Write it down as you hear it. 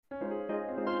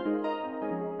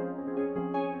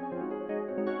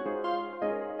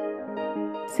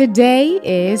Today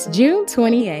is June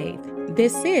 28th.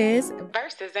 This is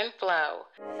Verses in Flow.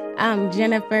 I'm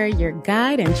Jennifer, your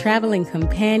guide and traveling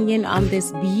companion on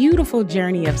this beautiful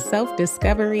journey of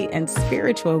self-discovery and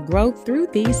spiritual growth through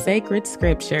these sacred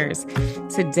scriptures.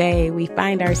 Today, we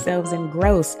find ourselves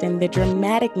engrossed in the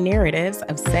dramatic narratives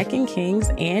of 2 Kings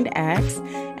and Acts.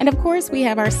 And of course, we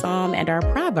have our psalm and our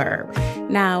proverb.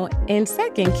 Now, in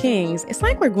 2 Kings, it's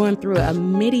like we're going through a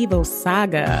medieval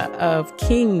saga of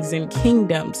kings and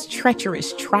kingdoms,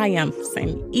 treacherous triumphs,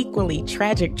 and equally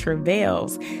tragic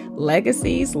travails,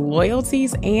 legacies,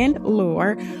 loyalties, and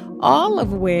lore, all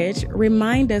of which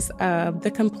remind us of the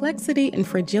complexity and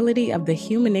fragility of the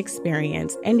human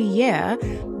experience. And yeah,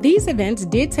 these events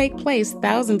did take place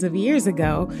thousands of years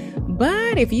ago,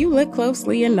 but if you look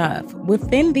closely enough,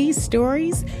 within these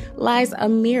stories lies a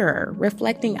mirror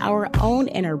reflecting our own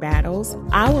inner battles,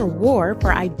 our war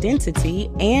for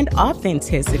identity and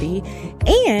authenticity,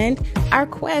 and our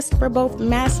quest for both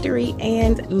mastery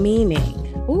and meaning.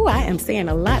 Ooh, I am saying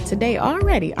a lot today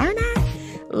already, aren't I?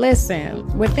 Listen,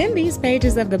 within these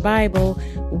pages of the Bible,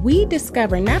 we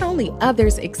discover not only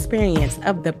others' experience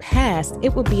of the past,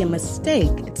 it would be a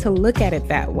mistake to look at it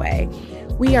that way.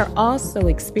 We are also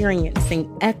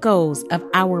experiencing echoes of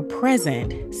our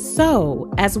present.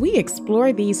 So, as we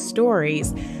explore these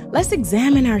stories, let's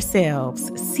examine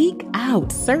ourselves, seek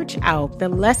out, search out the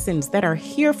lessons that are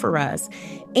here for us,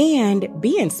 and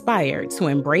be inspired to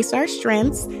embrace our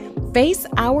strengths, face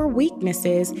our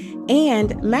weaknesses,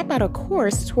 and map out a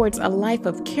course towards a life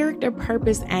of character,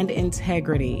 purpose, and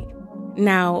integrity.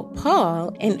 Now, Paul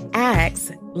in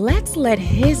Acts, let's let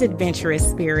his adventurous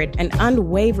spirit and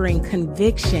unwavering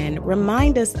conviction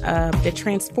remind us of the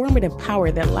transformative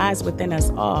power that lies within us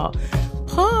all.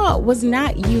 Paul was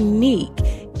not unique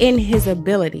in his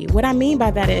ability. What I mean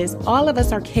by that is all of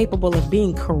us are capable of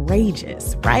being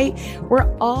courageous, right?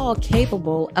 We're all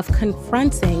capable of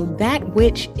confronting that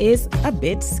which is a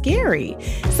bit scary.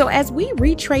 So as we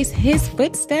retrace his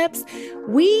footsteps,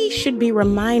 we should be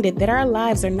reminded that our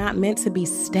lives are not meant to be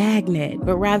stagnant,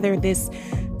 but rather this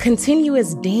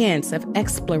continuous dance of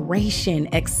exploration,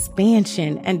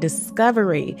 expansion, and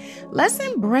discovery. Let's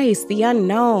embrace the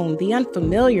unknown, the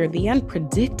unfamiliar, the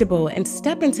unpredictable, and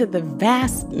step into the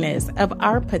vastness of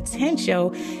our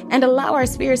potential and allow our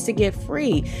spirits to get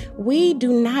free. We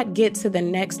do not get to the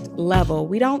next level.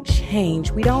 We don't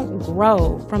change. We don't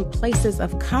grow from places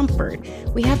of comfort.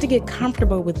 We have to get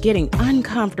comfortable with getting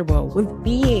uncomfortable, with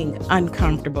being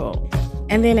uncomfortable.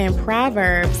 And then in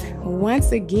Proverbs,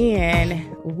 once again,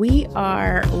 we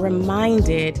are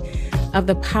reminded of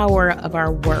the power of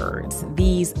our words,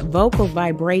 these vocal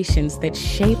vibrations that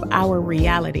shape our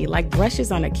reality. Like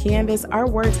brushes on a canvas, our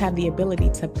words have the ability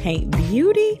to paint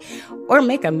beauty or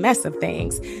make a mess of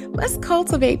things. Let's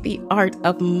cultivate the art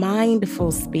of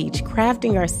mindful speech,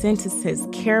 crafting our sentences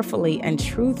carefully and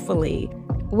truthfully.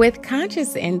 With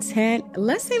conscious intent,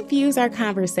 let's infuse our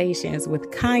conversations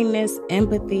with kindness,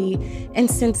 empathy, and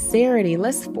sincerity.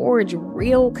 Let's forge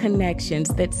real connections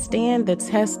that stand the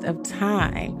test of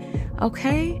time.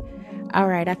 Okay? All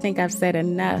right, I think I've said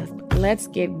enough. Let's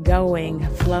get going,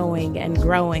 flowing, and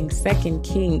growing. 2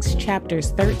 Kings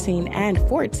chapters 13 and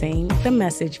 14, the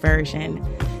Message version.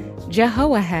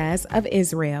 Jehoahaz of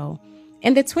Israel.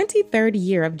 In the 23rd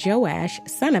year of Joash,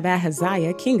 son of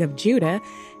Ahaziah, king of Judah,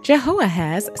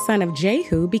 Jehoahaz, son of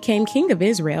Jehu, became king of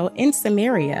Israel in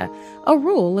Samaria, a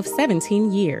rule of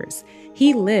 17 years.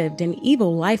 He lived an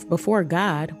evil life before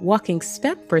God, walking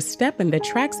step for step in the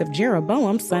tracks of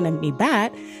Jeroboam, son of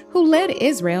Nebat, who led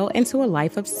Israel into a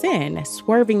life of sin,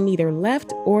 swerving neither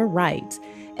left or right.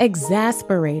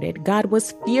 Exasperated, God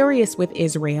was furious with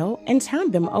Israel and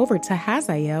turned them over to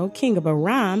Hazael, king of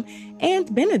Aram,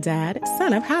 and Ben-Hadad,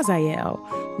 son of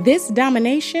Hazael. This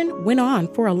domination went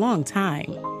on for a long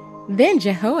time. Then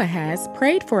Jehoahaz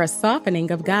prayed for a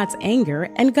softening of God's anger,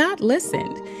 and God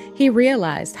listened. He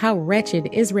realized how wretched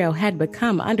Israel had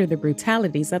become under the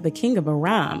brutalities of the king of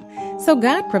Aram. So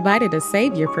God provided a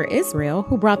savior for Israel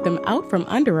who brought them out from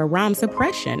under Aram's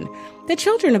oppression. The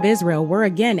children of Israel were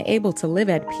again able to live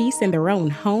at peace in their own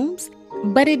homes.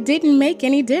 But it didn't make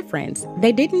any difference.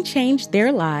 They didn't change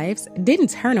their lives, didn't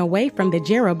turn away from the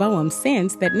Jeroboam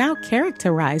sins that now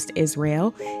characterized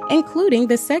Israel, including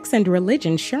the sex and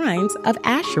religion shrines of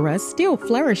Asherah still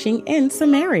flourishing in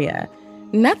Samaria.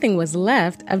 Nothing was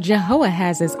left of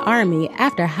Jehoahaz's army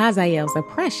after Hazael's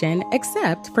oppression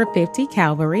except for 50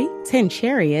 cavalry, 10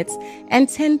 chariots, and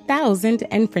 10,000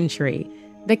 infantry.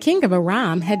 The king of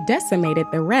Aram had decimated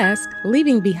the rest,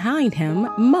 leaving behind him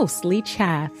mostly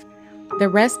chaff. The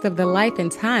rest of the life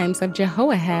and times of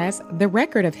Jehoahaz, the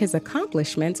record of his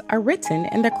accomplishments, are written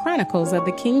in the Chronicles of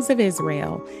the Kings of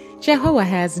Israel.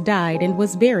 Jehoahaz died and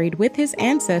was buried with his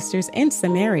ancestors in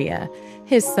Samaria.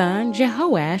 His son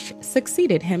Jehoash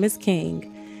succeeded him as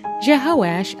king.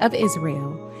 Jehoash of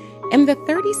Israel. In the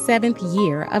 37th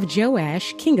year of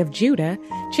Joash, king of Judah,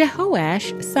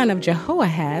 Jehoash, son of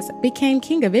Jehoahaz, became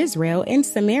king of Israel in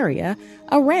Samaria,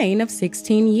 a reign of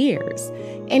 16 years.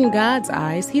 In God's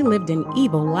eyes, he lived an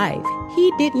evil life.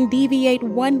 He didn't deviate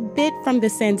one bit from the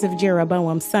sins of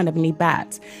Jeroboam, son of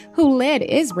Nebat, who led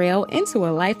Israel into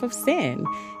a life of sin.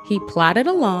 He plodded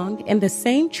along in the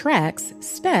same tracks,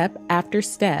 step after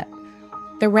step.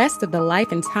 The rest of the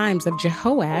life and times of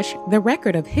Jehoash, the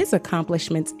record of his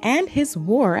accomplishments and his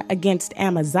war against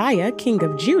Amaziah, king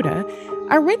of Judah,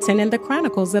 are written in the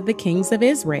Chronicles of the Kings of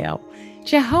Israel.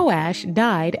 Jehoash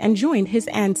died and joined his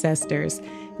ancestors.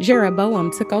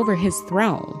 Jeroboam took over his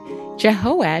throne.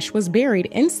 Jehoash was buried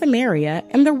in Samaria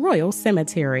in the royal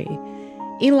cemetery.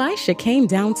 Elisha came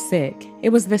down sick. It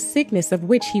was the sickness of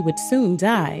which he would soon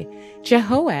die.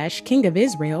 Jehoash, king of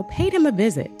Israel, paid him a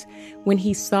visit. When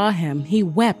he saw him, he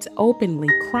wept openly,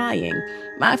 crying,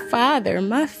 my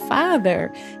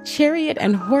father, chariot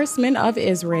and horsemen of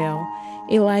Israel."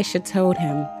 Elisha told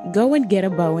him, "Go and get a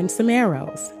bow and some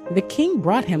arrows." The king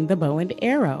brought him the bow and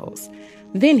arrows.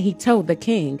 Then he told the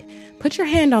king, "Put your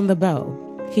hand on the bow."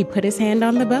 He put his hand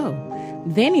on the bow.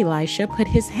 Then Elisha put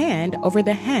his hand over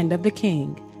the hand of the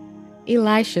king.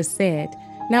 Elisha said,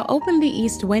 "Now open the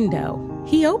east window."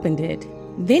 He opened it.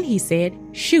 Then he said,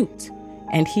 "Shoot."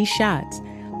 And he shot.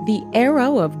 "The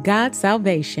arrow of God's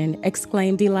salvation,"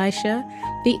 exclaimed Elisha,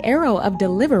 "the arrow of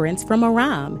deliverance from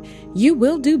Aram. You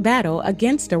will do battle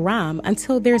against Aram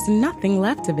until there's nothing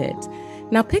left of it.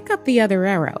 Now pick up the other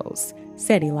arrows,"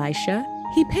 said Elisha.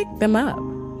 He picked them up.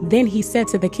 Then he said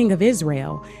to the king of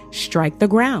Israel, "Strike the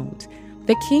ground."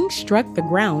 The king struck the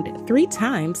ground 3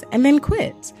 times and then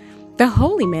quit. The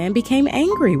holy man became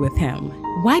angry with him.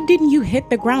 "Why didn't you hit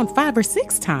the ground 5 or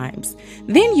 6 times?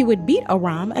 Then you would beat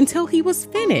Aram until he was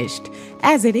finished.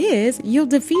 As it is, you'll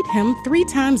defeat him 3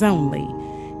 times only."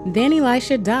 Then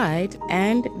Elisha died,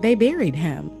 and they buried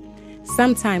him.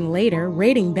 Sometime later,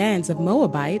 raiding bands of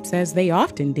Moabites, as they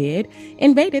often did,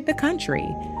 invaded the country.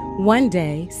 One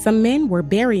day, some men were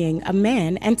burying a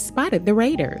man and spotted the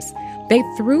raiders. They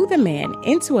threw the man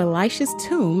into Elisha's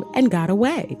tomb and got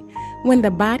away. When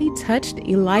the body touched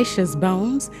Elisha's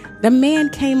bones, the man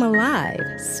came alive,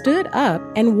 stood up,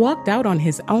 and walked out on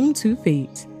his own 2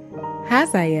 feet.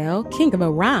 Hazael, king of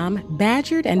Aram,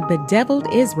 badgered and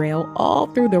bedeviled Israel all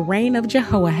through the reign of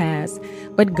Jehoahaz.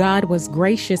 But God was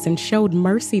gracious and showed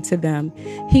mercy to them.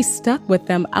 He stuck with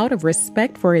them out of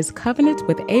respect for his covenant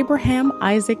with Abraham,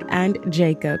 Isaac, and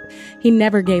Jacob. He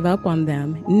never gave up on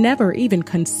them, never even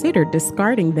considered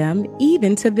discarding them,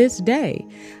 even to this day.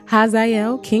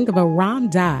 Hazael, king of Aram,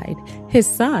 died. His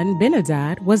son,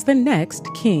 Ben-Hadad, was the next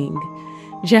king.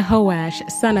 Jehoash,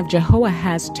 son of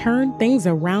Jehoahaz, turned things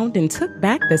around and took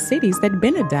back the cities that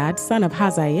Ben-Hadad, son of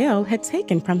Hazael, had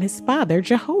taken from his father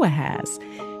Jehoahaz.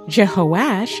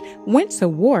 Jehoash went to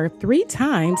war 3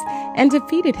 times and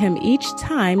defeated him each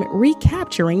time,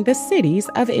 recapturing the cities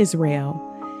of Israel.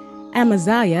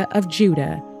 Amaziah of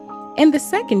Judah. In the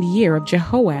 2nd year of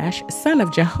Jehoash, son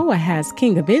of Jehoahaz,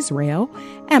 king of Israel,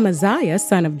 Amaziah,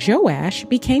 son of Joash,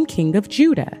 became king of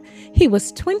Judah. He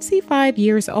was 25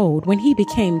 years old when he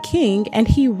became king, and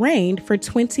he reigned for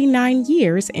 29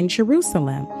 years in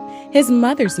Jerusalem. His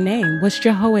mother's name was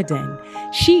Jehoaddan.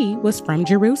 She was from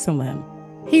Jerusalem.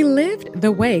 He lived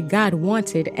the way God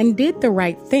wanted and did the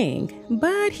right thing,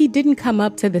 but he didn't come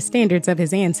up to the standards of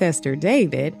his ancestor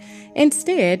David.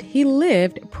 Instead, he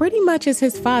lived pretty much as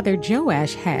his father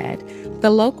Joash had.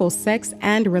 The local sex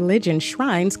and religion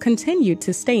shrines continued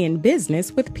to stay in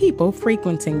business with people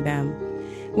frequenting them.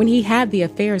 When he had the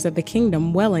affairs of the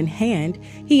kingdom well in hand,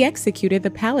 he executed the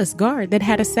palace guard that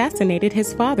had assassinated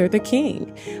his father, the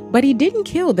king. But he didn't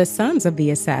kill the sons of the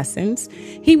assassins.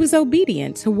 He was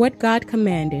obedient to what God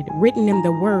commanded, written in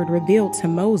the word revealed to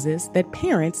Moses, that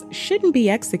parents shouldn't be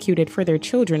executed for their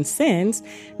children's sins,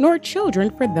 nor children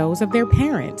for those of their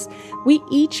parents. We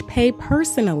each pay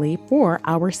personally for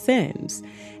our sins.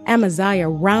 Amaziah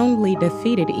roundly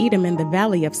defeated Edom in the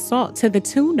Valley of Salt to the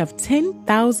tune of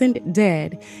 10,000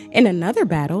 dead. In another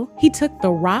battle, he took the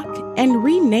rock and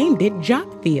renamed it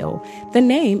Joktheel, the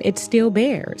name it still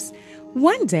bears.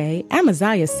 One day,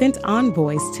 Amaziah sent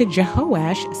envoys to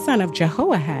Jehoash, son of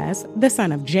Jehoahaz, the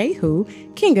son of Jehu,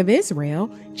 king of Israel,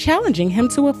 challenging him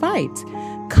to a fight.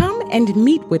 "Come and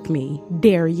meet with me,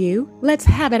 dare you? Let's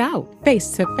have it out, face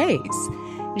to face."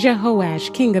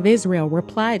 Jehoash, king of Israel,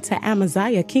 replied to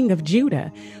Amaziah, king of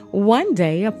Judah, "One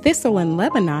day a thistle in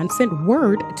Lebanon sent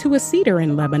word to a cedar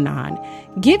in Lebanon,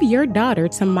 'Give your daughter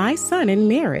to my son in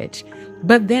marriage.'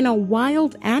 But then a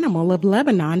wild animal of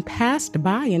Lebanon passed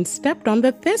by and stepped on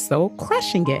the thistle,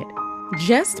 crushing it.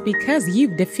 Just because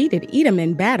you've defeated Edom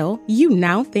in battle, you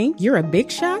now think you're a big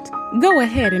shot? Go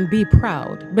ahead and be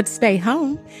proud, but stay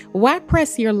home. Why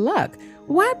press your luck?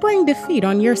 Why bring defeat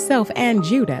on yourself and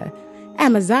Judah?"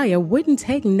 Amaziah wouldn't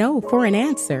take no for an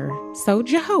answer, so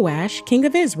Jehoash, king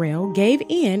of Israel, gave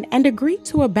in and agreed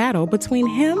to a battle between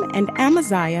him and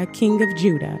Amaziah, king of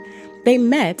Judah. They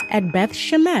met at Beth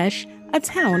Shemesh, a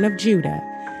town of Judah.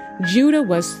 Judah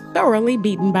was thoroughly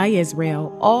beaten by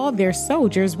Israel. All their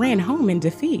soldiers ran home in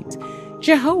defeat.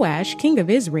 Jehoash, king of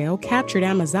Israel, captured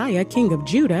Amaziah, king of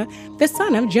Judah, the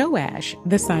son of Joash,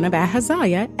 the son of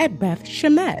Ahaziah, at Beth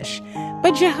Shemesh.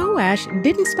 But Jehoash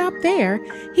didn't stop there.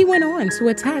 He went on to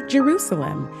attack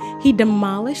Jerusalem. He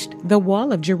demolished the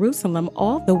wall of Jerusalem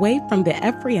all the way from the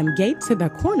Ephraim gate to the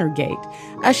corner gate,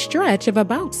 a stretch of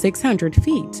about 600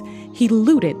 feet. He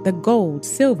looted the gold,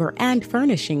 silver, and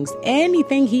furnishings,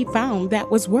 anything he found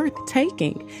that was worth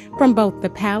taking, from both the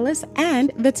palace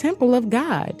and the temple of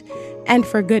God. And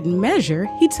for good measure,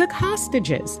 he took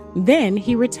hostages. Then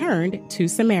he returned to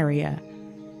Samaria.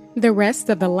 The rest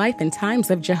of the life and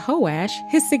times of Jehoash,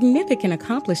 his significant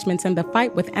accomplishments in the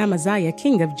fight with Amaziah,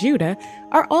 king of Judah,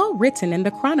 are all written in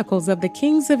the Chronicles of the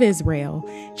Kings of Israel.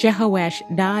 Jehoash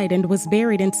died and was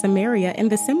buried in Samaria in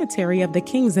the cemetery of the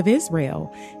kings of Israel.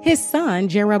 His son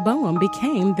Jeroboam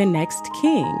became the next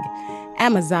king.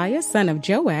 Amaziah, son of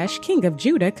Joash, king of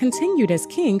Judah, continued as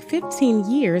king 15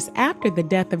 years after the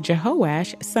death of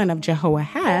Jehoash, son of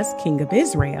Jehoahaz, king of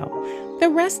Israel. The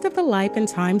rest of the life and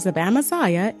times of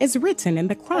Amaziah is written in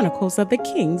the Chronicles of the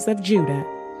Kings of Judah.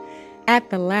 At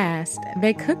the last,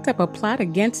 they cooked up a plot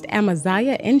against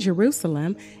Amaziah in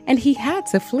Jerusalem, and he had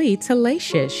to flee to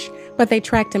Lachish. But they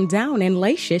tracked him down in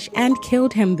Lachish and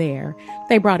killed him there.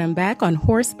 They brought him back on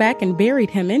horseback and buried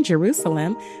him in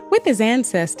Jerusalem with his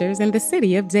ancestors in the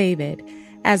city of David.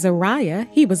 Azariah,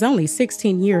 he was only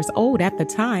 16 years old at the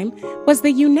time, was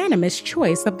the unanimous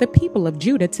choice of the people of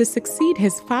Judah to succeed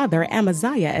his father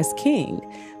Amaziah as king.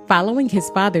 Following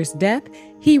his father's death,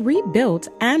 he rebuilt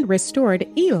and restored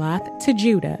Elath to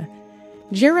Judah.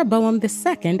 Jeroboam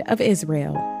II of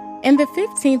Israel. In the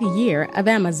 15th year of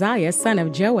Amaziah, son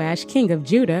of Joash, king of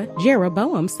Judah,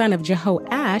 Jeroboam, son of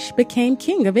Jehoash, became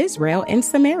king of Israel in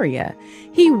Samaria.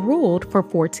 He ruled for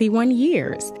 41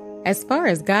 years. As far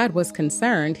as God was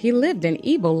concerned, he lived an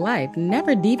evil life,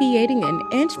 never deviating an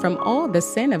inch from all the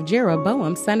sin of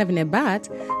Jeroboam, son of Nebat,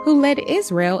 who led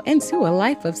Israel into a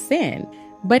life of sin.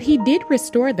 But he did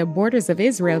restore the borders of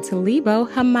Israel to Lebo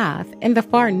Hamath in the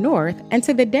far north and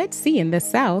to the Dead Sea in the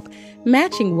south,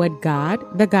 matching what God,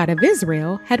 the God of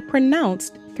Israel, had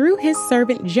pronounced through his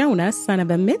servant Jonah, son of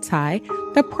Amittai,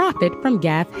 the prophet from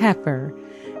Gath-Hepher.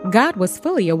 God was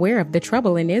fully aware of the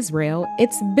trouble in Israel,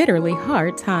 its bitterly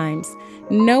hard times.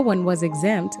 No one was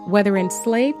exempt, whether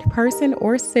enslaved person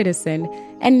or citizen,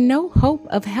 and no hope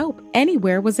of help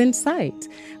anywhere was in sight.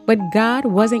 But God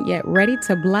wasn't yet ready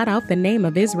to blot out the name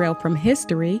of Israel from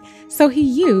history, so he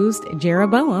used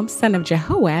Jeroboam, son of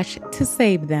Jehoash, to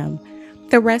save them.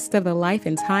 The rest of the life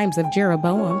and times of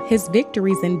Jeroboam, his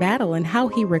victories in battle, and how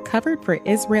he recovered for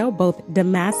Israel both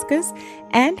Damascus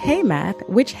and Hamath,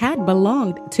 which had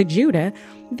belonged to Judah,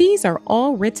 these are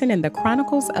all written in the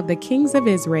Chronicles of the Kings of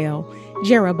Israel.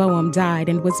 Jeroboam died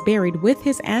and was buried with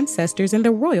his ancestors in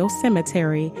the royal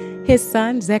cemetery. His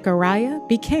son Zechariah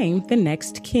became the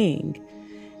next king.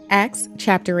 Acts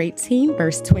chapter 18,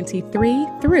 verse 23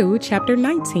 through chapter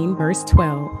 19, verse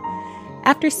 12.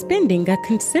 After spending a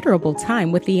considerable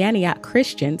time with the Antioch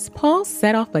Christians, Paul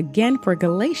set off again for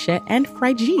Galatia and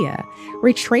Phrygia,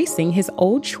 retracing his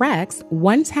old tracks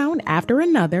one town after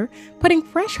another, putting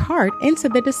fresh heart into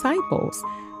the disciples.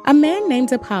 A man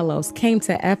named Apollos came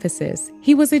to Ephesus.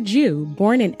 He was a Jew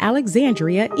born in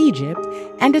Alexandria, Egypt,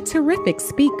 and a terrific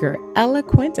speaker,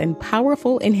 eloquent and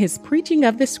powerful in his preaching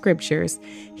of the scriptures.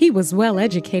 He was well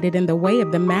educated in the way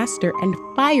of the master and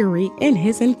fiery in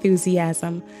his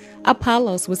enthusiasm.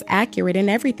 Apollos was accurate in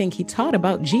everything he taught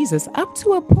about Jesus up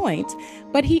to a point,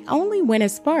 but he only went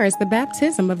as far as the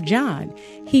baptism of John.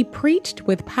 He preached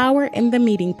with power in the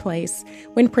meeting place.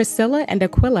 When Priscilla and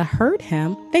Aquila heard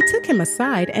him, they took him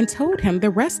aside and told him the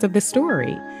rest of the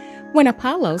story. When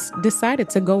Apollos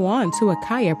decided to go on to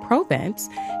Achaia Province,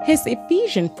 his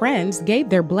Ephesian friends gave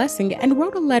their blessing and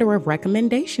wrote a letter of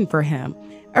recommendation for him.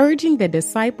 urging the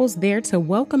disciples there to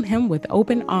welcome him with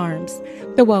open arms.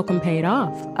 The welcome paid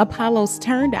off. Apollos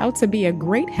turned out to be a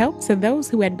great help to those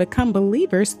who had become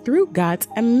believers through God's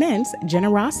immense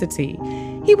generosity.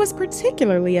 He was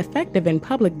particularly effective in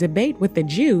public debate with the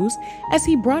Jews as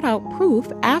he brought out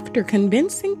proof after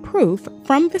convincing proof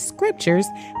from the scriptures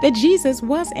that Jesus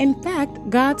was in fact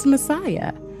God's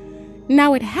Messiah.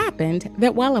 Now it happened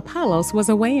that while Apollos was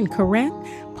away in Corinth,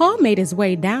 Paul made his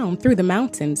way down through the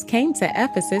mountains, came to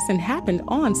Ephesus, and happened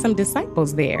on some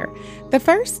disciples there. The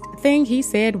first thing he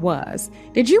said was,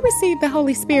 "Did you receive the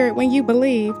Holy Spirit when you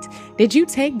believed? Did you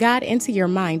take God into your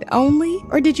mind only,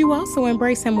 or did you also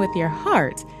embrace him with your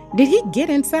heart? Did he get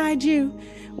inside you?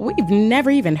 We've never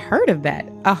even heard of that.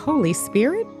 A Holy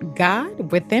Spirit,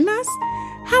 God within us?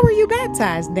 How were you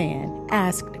baptized then?"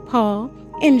 asked Paul.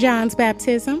 "In John's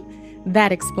baptism."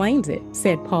 "That explains it,"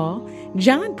 said Paul.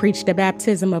 "John preached a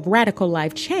baptism of radical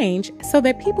life change so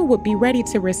that people would be ready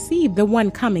to receive the one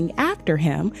coming after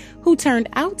him, who turned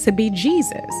out to be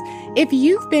Jesus. If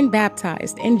you've been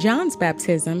baptized in John's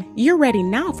baptism, you're ready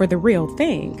now for the real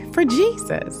thing, for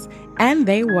Jesus." And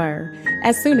they were.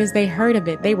 As soon as they heard of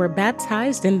it, they were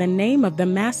baptized in the name of the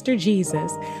Master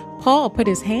Jesus. Paul put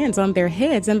his hands on their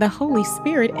heads, and the Holy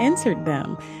Spirit entered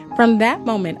them. From that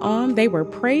moment on, they were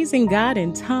praising God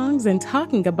in tongues and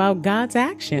talking about God's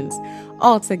actions.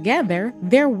 Altogether,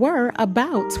 there were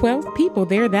about 12 people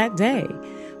there that day.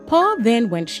 Paul then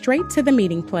went straight to the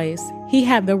meeting place. He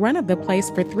had the run of the place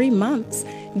for 3 months,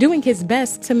 doing his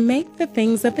best to make the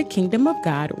things of the kingdom of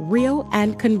God real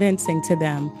and convincing to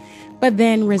them. But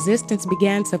then resistance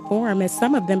began to form as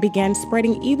some of them began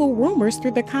spreading evil rumors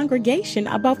through the congregation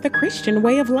about the Christian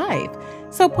way of life.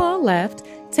 So Paul left,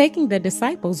 taking the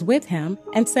disciples with him,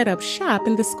 and set up shop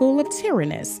in the school of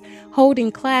Tyrannus,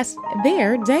 holding class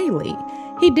there daily.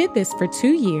 He did this for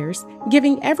 2 years,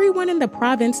 giving everyone in the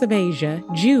province of Asia,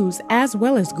 Jews as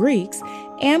well as Greeks,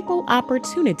 ample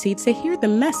opportunity to hear the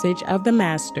message of the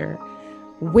Master.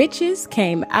 Witches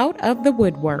came out of the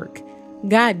woodwork.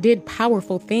 God did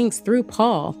powerful things through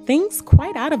Paul, things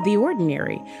quite out of the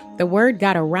ordinary. The word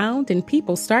got around and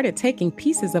people started taking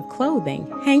pieces of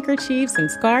clothing, handkerchiefs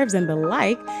and scarves and the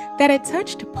like that had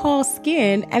touched Paul's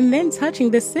skin and then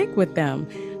touching the sick with them.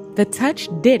 The touch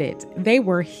did it. They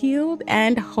were healed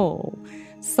and whole.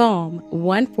 Psalm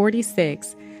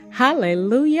 146.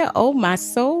 Hallelujah, oh my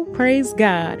soul, praise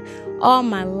God. All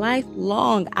my life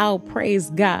long I'll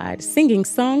praise God, singing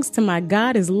songs to my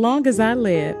God as long as I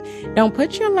live. Don't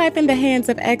put your life in the hands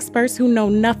of experts who know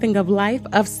nothing of life,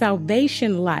 of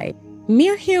salvation life.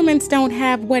 Mere humans don't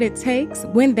have what it takes.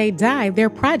 When they die, their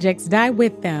projects die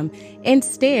with them.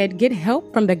 Instead, get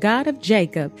help from the God of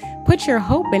Jacob. Put your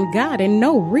hope in God and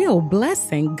know real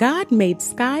blessing. God made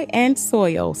sky and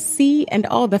soil, sea and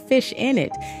all the fish in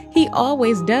it. He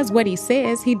always does what he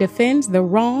says. He defends the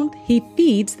wronged. He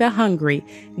feeds the hungry.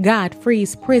 God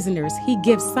frees prisoners. He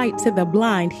gives sight to the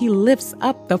blind. He lifts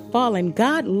up the fallen.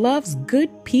 God loves good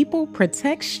people,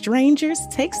 protects strangers,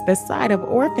 takes the side of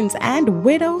orphans and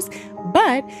widows,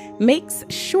 but makes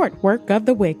short work of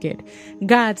the wicked.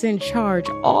 God's in charge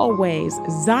always.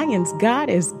 Zion's God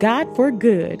is God for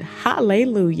good.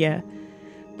 Hallelujah.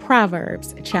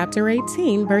 Proverbs chapter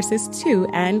 18, verses 2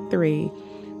 and 3.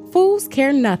 Fools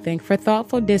care nothing for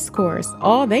thoughtful discourse.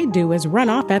 All they do is run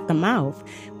off at the mouth.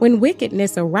 When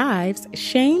wickedness arrives,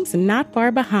 shame's not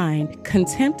far behind.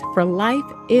 Contempt for life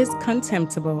is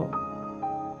contemptible.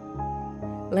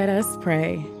 Let us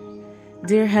pray.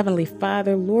 Dear Heavenly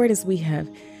Father, Lord, as we have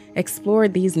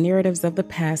explored these narratives of the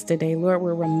past today, Lord,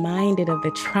 we're reminded of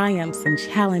the triumphs and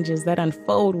challenges that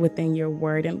unfold within your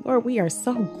word. And Lord, we are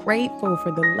so grateful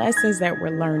for the lessons that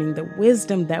we're learning, the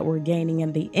wisdom that we're gaining,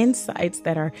 and the insights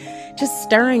that are just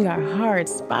stirring our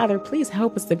hearts. Father, please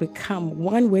help us to become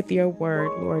one with your word,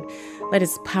 Lord. Let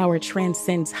its power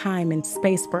transcend time and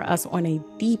space for us on a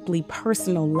deeply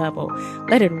personal level.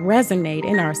 Let it resonate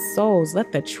in our souls.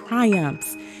 Let the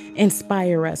triumphs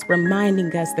inspire us,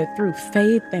 reminding us that through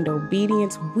faith and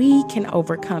obedience, we can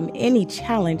overcome any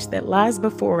challenge that lies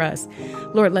before us.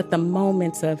 Lord, let the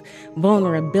moments of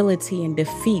vulnerability and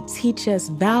defeat teach us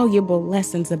valuable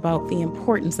lessons about the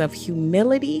importance of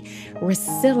humility,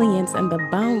 resilience, and the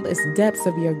boundless depths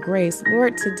of your grace.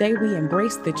 Lord, today we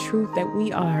embrace the truth that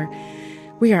we are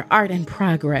We are art in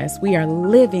progress. We are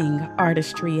living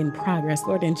artistry in progress,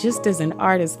 Lord. And just as an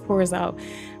artist pours out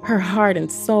her heart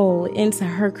and soul into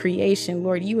her creation,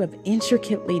 Lord, you have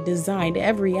intricately designed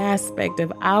every aspect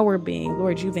of our being.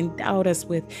 Lord, you've endowed us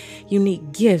with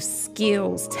unique gifts,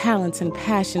 skills, talents, and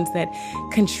passions that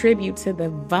contribute to the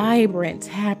vibrant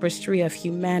tapestry of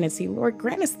humanity. Lord,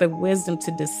 grant us the wisdom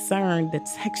to discern the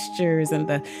textures and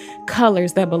the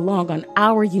colors that belong on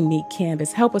our unique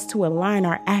canvas. Help us to align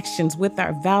our actions with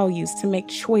our values, to make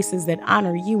choices that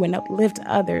honor you and uplift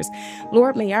others.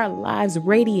 Lord, may our lives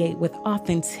radiate with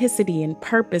authenticity and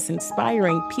purpose,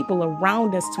 inspiring people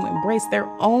around us to embrace their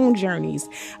own journeys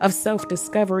of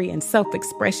self-discovery and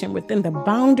self-expression within the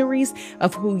boundaries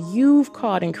of who you've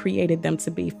called and created them to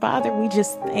be. Father, we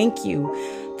just thank you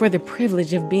for the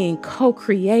privilege of being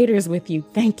co-creators with you.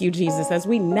 Thank you, Jesus. As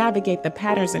we navigate the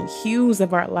patterns and hues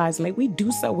of our lives, may we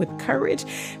do so with courage,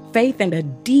 faith, and a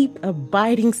deep,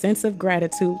 abiding sense of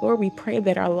gratitude. Lord, we pray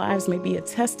that our lives may be a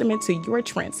testament to your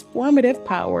transformative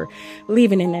power,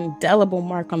 leaving an indelible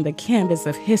mark on the canvas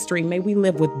of history. May we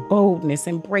live with boldness,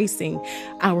 embracing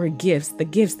our gifts, the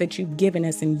gifts that you've given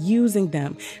us, and using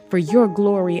them for your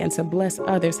glory and to bless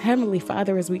others. Heavenly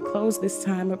Father, as we close this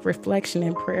time of reflection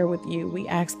and prayer with you, we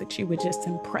ask that you would just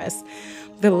impress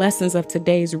the lessons of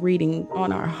today's reading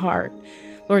on our heart.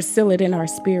 Lord, seal it in our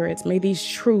spirits. May these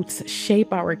truths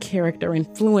shape our character,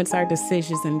 influence our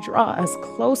decisions, and draw us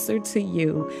closer to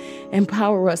you.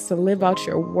 Empower us to live out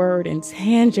your word in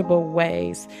tangible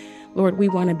ways. Lord, we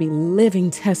want to be living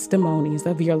testimonies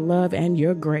of your love and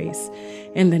your grace.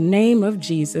 In the name of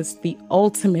Jesus, the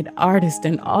ultimate artist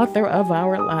and author of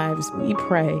our lives, we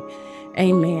pray.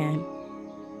 Amen.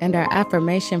 And our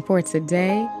affirmation for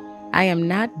today: I am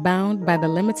not bound by the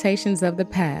limitations of the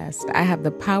past. I have the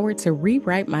power to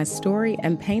rewrite my story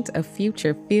and paint a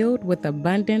future filled with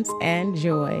abundance and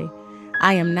joy.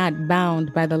 I am not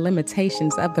bound by the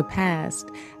limitations of the past.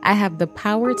 I have the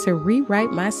power to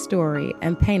rewrite my story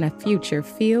and paint a future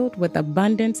filled with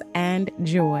abundance and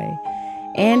joy.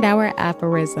 And our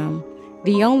aphorism: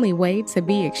 the only way to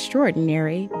be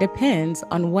extraordinary depends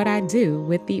on what I do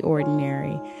with the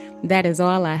ordinary. That is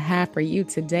all I have for you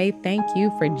today. Thank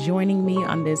you for joining me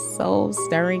on this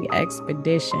soul-stirring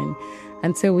expedition.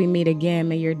 Until we meet again,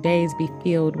 may your days be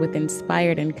filled with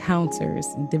inspired encounters,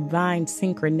 divine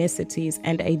synchronicities,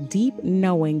 and a deep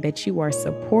knowing that you are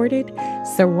supported,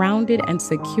 surrounded, and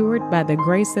secured by the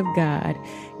grace of God.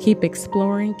 Keep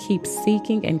exploring, keep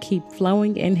seeking, and keep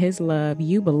flowing in His love.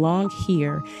 You belong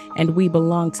here, and we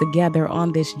belong together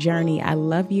on this journey. I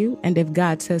love you, and if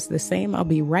God says the same, I'll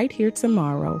be right here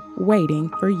tomorrow, waiting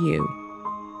for you.